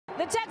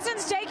The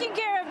Texans taking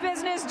care of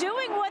business,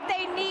 doing what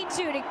they need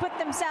to put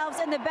themselves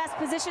in the best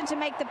position to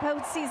make the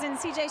postseason.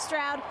 C.J.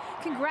 Stroud,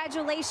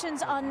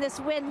 congratulations on this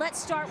win. Let's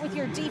start with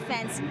your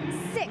defense.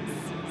 6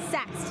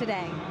 sacks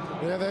today.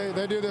 Yeah,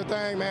 they did their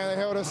thing, man. They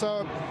held us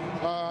up.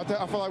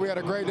 I feel like we had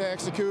a great day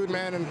executing,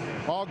 man, and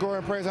all glory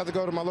and praise have to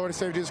go to my Lord and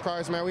Savior Jesus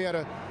Christ, man. We had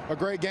a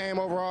great game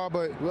overall,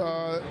 but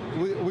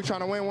we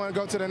trying to win one,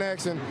 go to the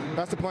next, and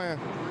that's the plan.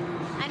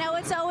 I know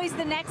it's always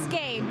the next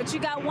game, but you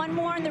got one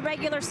more in the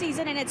regular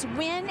season, and it's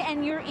win,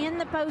 and you're in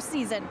the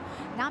postseason.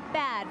 Not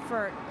bad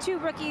for 2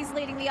 rookies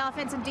leading the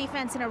offense and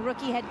defense and a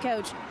rookie head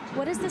coach.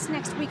 What does this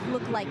next week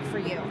look like for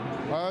you?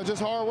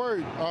 Just hard work.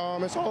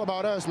 It's all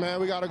about us,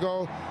 man. We got to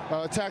go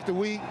attack the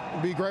week,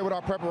 be great with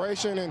our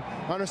preparation, and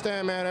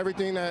understand, man,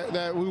 everything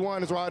that we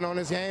want is riding on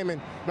this game,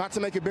 and not to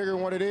make it bigger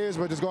than what it is,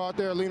 but just go out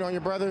there, lean on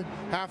your brother,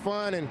 have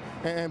fun,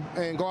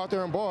 and go out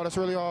there and ball. That's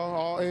really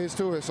all is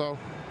to it, so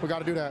we got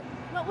to do that.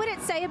 What would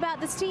it say about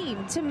this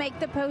team to make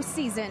the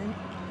postseason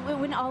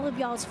in all of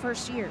y'all's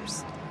first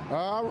years?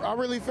 I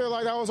really feel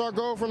like that was our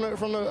goal from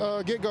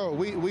the get-go.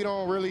 We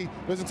don't really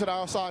listen to the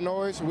outside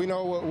noise. We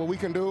know what we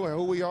can do and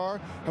who we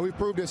are, and we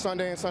proved it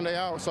Sunday in, Sunday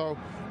out. So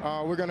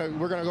we're gonna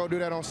go do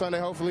that on Sunday,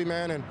 hopefully,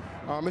 man. And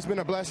it's been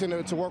a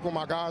blessing to work with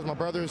my guys, my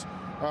brothers.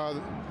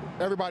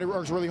 Everybody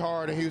works really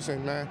hard in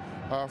Houston, man.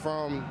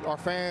 From our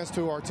fans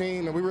to our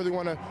team, and we really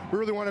wanted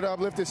to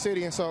uplift this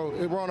city, and so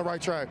we're on the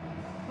right track.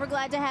 We're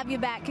glad to have you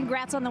back.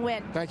 Congrats on the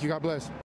win. Thank you. God bless.